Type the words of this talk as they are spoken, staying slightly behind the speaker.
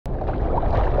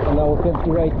now we have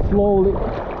to ride slowly.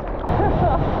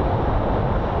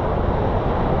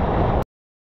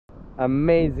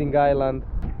 Amazing island.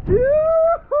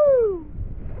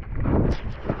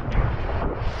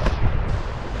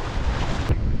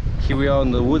 Here we are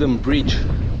on the wooden bridge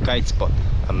kite spot.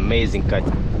 Amazing kite.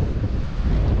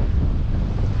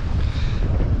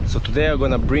 So today I'm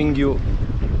gonna bring you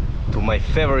to my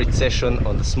favorite session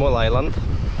on the small island.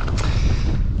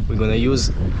 We're gonna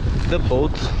use the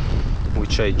boat,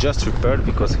 which I just repaired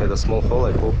because it had a small hole.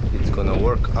 I hope it's gonna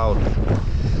work out.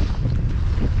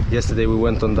 Yesterday we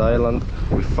went on the island,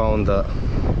 we found an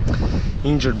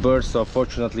injured bird, so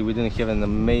unfortunately we didn't have an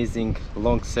amazing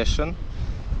long session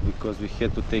because we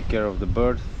had to take care of the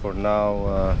bird. For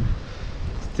now,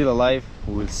 still alive.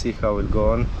 We will see how it will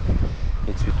go on.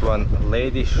 It's with one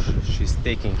lady, she's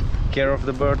taking care of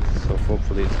the bird, so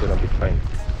hopefully it's gonna be fine.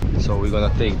 So we're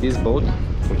gonna take this boat,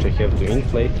 which I have to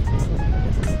inflate,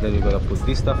 then we're gonna put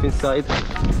this stuff inside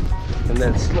and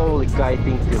then slowly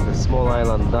kiting till the small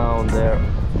island down there.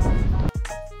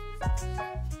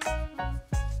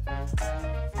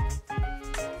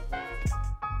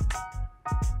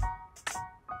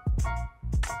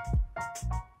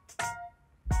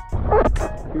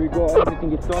 Here we go,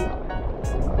 everything is on.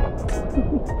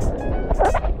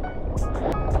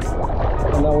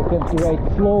 Now we have to ride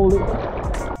slowly.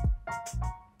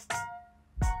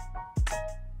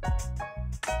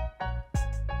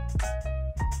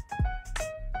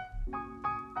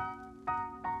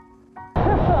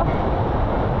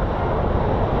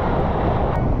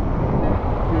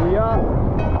 Here we are.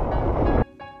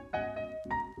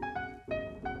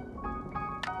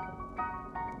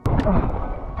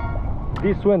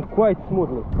 This went quite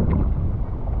smoothly.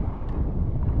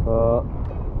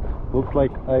 Looks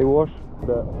like I washed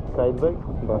the side bag,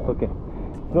 but okay,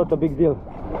 it's not a big deal.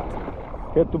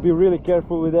 Had to be really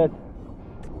careful with that.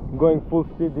 Going full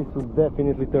speed, this would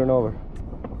definitely turn over.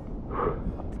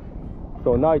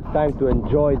 So now it's time to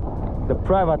enjoy the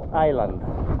private island.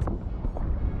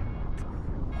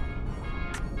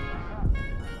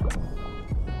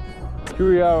 Here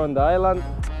we are on the island.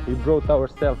 We brought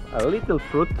ourselves a little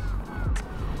fruit,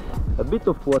 a bit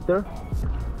of water,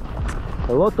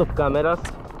 a lot of cameras,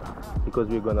 because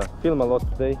we're gonna film a lot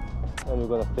today and we're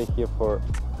gonna stay here for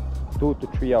 2 to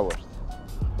 3 hours.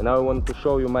 And now I want to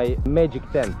show you my magic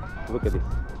tent. Look at this.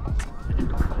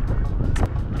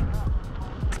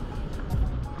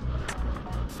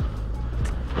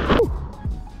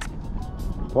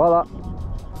 Voila!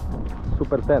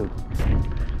 Super tent.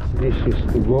 This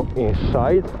is to go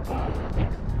inside.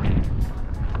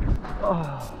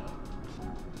 Oh,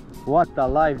 what a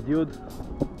life, dude!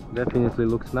 Definitely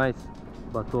looks nice,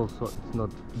 but also it's not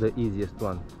the easiest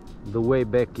one. The way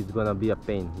back is gonna be a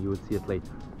pain, you will see it later.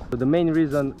 So the main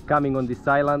reason coming on this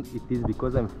island, it is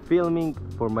because I'm filming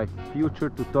for my future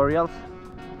tutorials.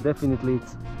 Definitely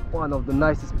it's one of the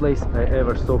nicest places I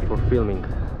ever saw for filming.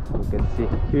 You can see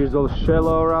here's all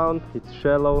shallow around. It's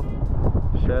shallow,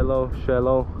 shallow,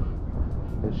 shallow,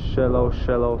 and shallow,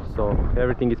 shallow, so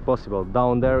everything is possible.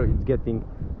 Down there it's getting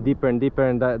deeper and deeper,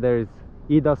 and there is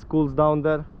Ida schools down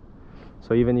there.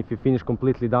 So even if you finish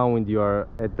completely down when you are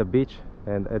at the beach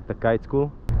and at the kite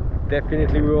school,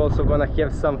 definitely we're also gonna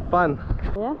have some fun.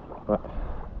 Yeah?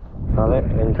 Ale,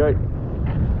 enjoy.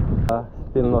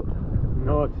 Still not.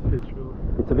 No, it's true.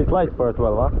 It's a bit light for a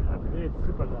 12, huh? It's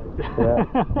super light.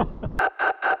 Yeah.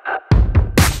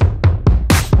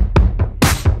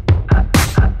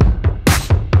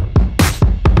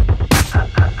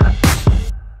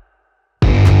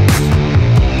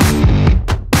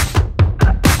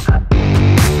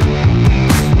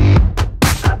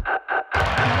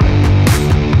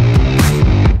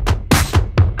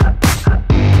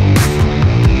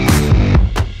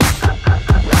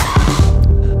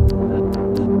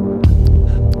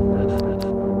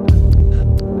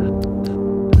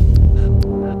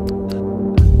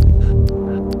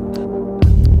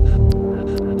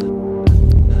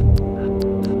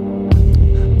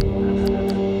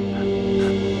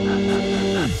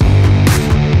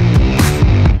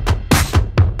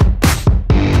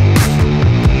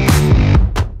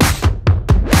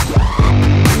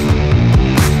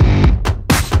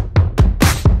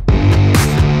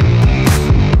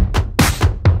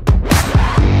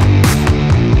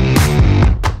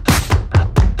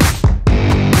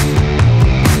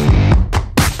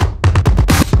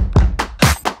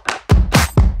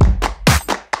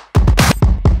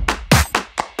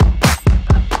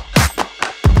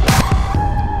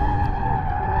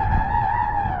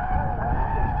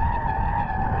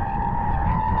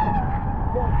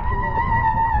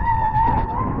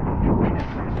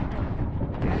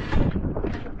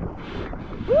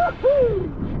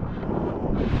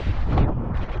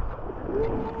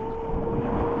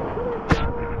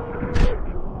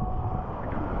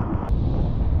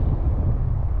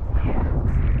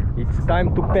 It's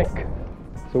time to pack.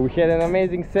 So we had an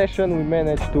amazing session. We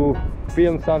managed to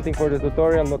film something for the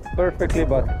tutorial, not perfectly,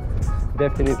 but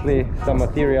definitely some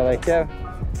material I have.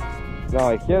 Now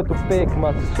I have to pack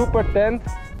my super tent,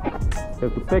 I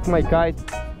have to pack my kite,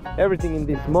 everything in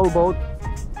this small boat.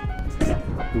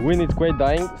 The wind is quite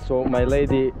dying, so my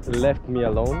lady left me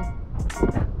alone.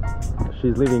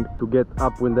 She's leaving to get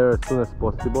upwind there as soon as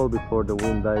possible before the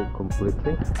wind dies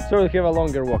completely. So we'll have a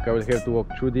longer walk. I will have to walk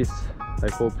through this, I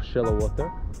hope, shallow water.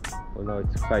 Well, now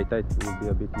it's high tide, it will be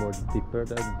a bit more deeper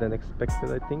than expected,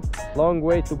 I think. Long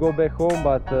way to go back home,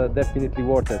 but definitely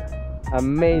worth it.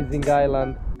 Amazing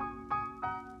island.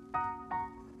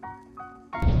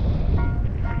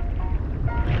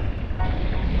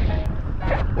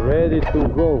 Ready to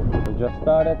go. We just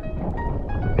started.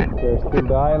 We're still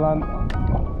the island.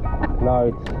 Now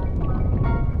it's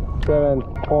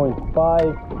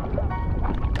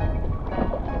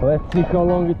 7.5. Let's see how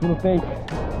long it will take.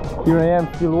 Here I am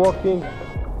still walking.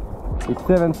 It's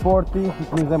 7:40.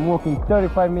 It means I'm walking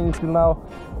 35 minutes till now.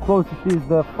 Closest is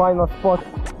the final spot.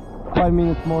 5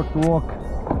 minutes more to walk.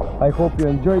 I hope you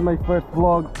enjoyed my first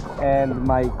vlog and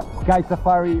my kite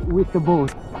safari with the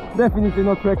boat. Definitely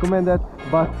not recommended,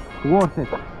 but worth it.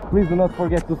 Please do not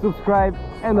forget to subscribe,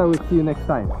 and I will see you next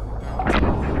time.